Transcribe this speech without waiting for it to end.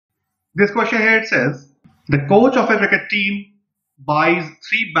This question here, it says, the coach of a cricket team buys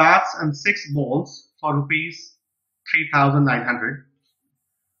 3 bats and 6 balls for rupees 3,900.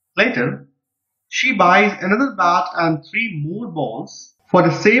 Later, she buys another bat and 3 more balls for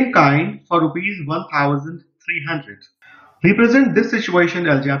the same kind for rupees 1,300. Represent this situation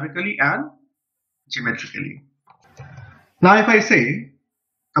algebraically and geometrically. Now if I say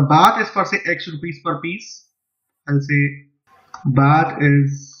a bat is for say X rupees per piece, I'll say bat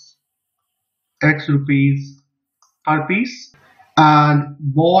is X rupees per piece and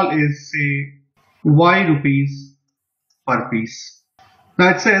ball is say Y rupees per piece. Now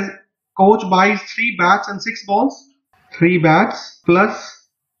it says coach buys 3 bats and 6 balls. 3 bats plus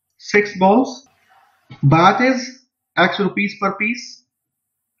 6 balls. Bat is X rupees per piece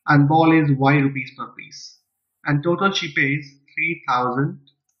and ball is Y rupees per piece. And total she pays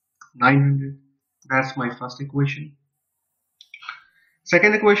 3,900. That's my first equation.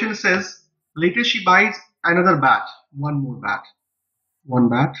 Second equation says later she buys another bat, one more bat. One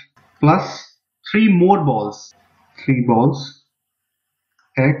bat plus 3 more balls. 3 balls,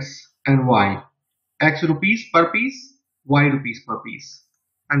 X and Y. X rupees per piece, Y rupees per piece,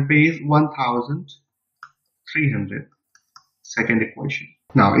 and pays 1,300. Second equation.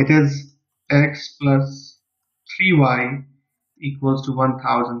 Now it is X plus 3Y equals to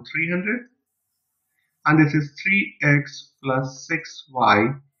 1,300, and this is 3X plus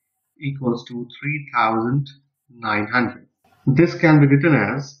 6Y equals to 3,900. This can be written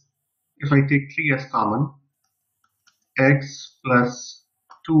as, if I take 3 as common, X plus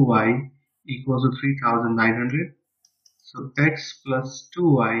 2Y equals to 3,900. So X plus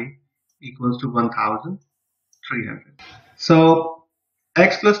 2Y equals to 1,300. So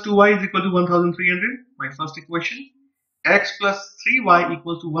X plus 2Y is equal to 1,300, my first equation. X plus 3Y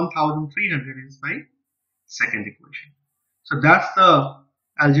equals to 1,300 is my second equation. So that's the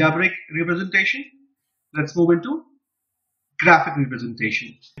algebraic representation. Let's move into graphic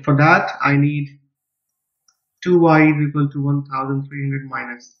representation. For that I need 2Y is equal to 1,300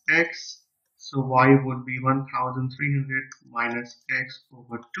 minus X. So Y would be 1,300 minus X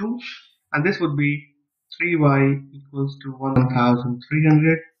over 2. And this would be 3Y equals to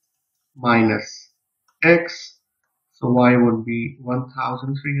 1,300 minus X. So Y would be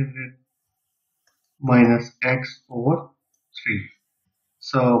 1,300 minus X over 3.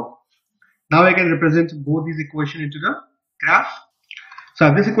 So now I can represent both these equations into the graph. So I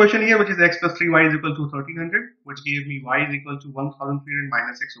have this equation here, which is X plus 3Y is equal to 1,300, which gave me Y is equal to 1,300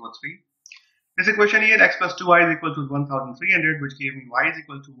 minus X over 3. This equation here, X plus 2Y is equal to 1,300, which gave me Y is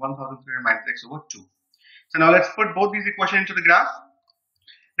equal to 1,300 minus X over 2. So now let's put both these equations into the graph.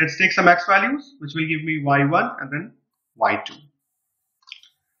 Let's take some X values, which will give me Y1 and then Y2.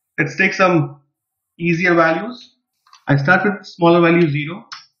 Let's take some easier values. I start with smaller value 0,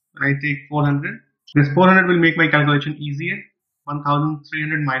 and I take 400. This 400 will make my calculation easier.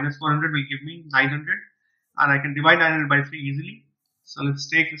 1,300 minus 400 will give me 900, and I can divide 900 by 3 easily. So let's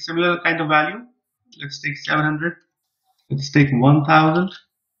take a similar kind of value. Let's take 700. Let's take 1,000.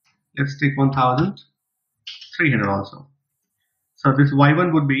 Let's take 1,300 also. So this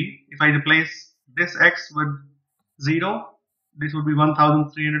Y1 would be, if I replace this X with 0, this would be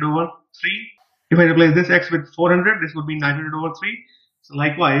 1,300 over 3. If I replace this X with 400, this would be 900 over 3. So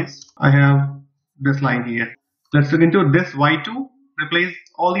likewise, I have this line here. Let's look into this Y2. Replace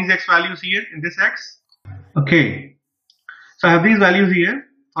all these X values here in this X. Okay. So I have these values here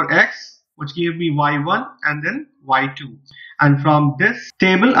for X, which gave me Y1 and then Y2. And from this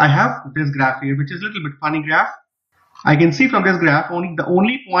table, I have this graph here, which is a little bit funny graph. I can see from this graph the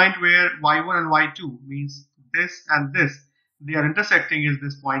only point where Y1 and Y2 means this and this, they are intersecting is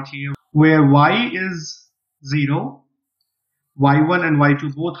this point here, where Y is 0, Y1 and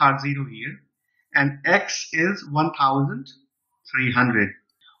Y2 both are 0 here, and X is 1,300,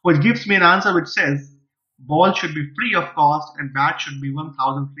 which gives me an answer which says ball should be free of cost and bat should be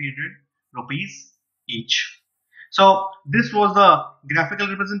 1,300 rupees each. So this was the graphical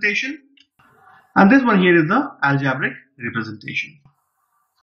representation, and this one here is the algebraic representation.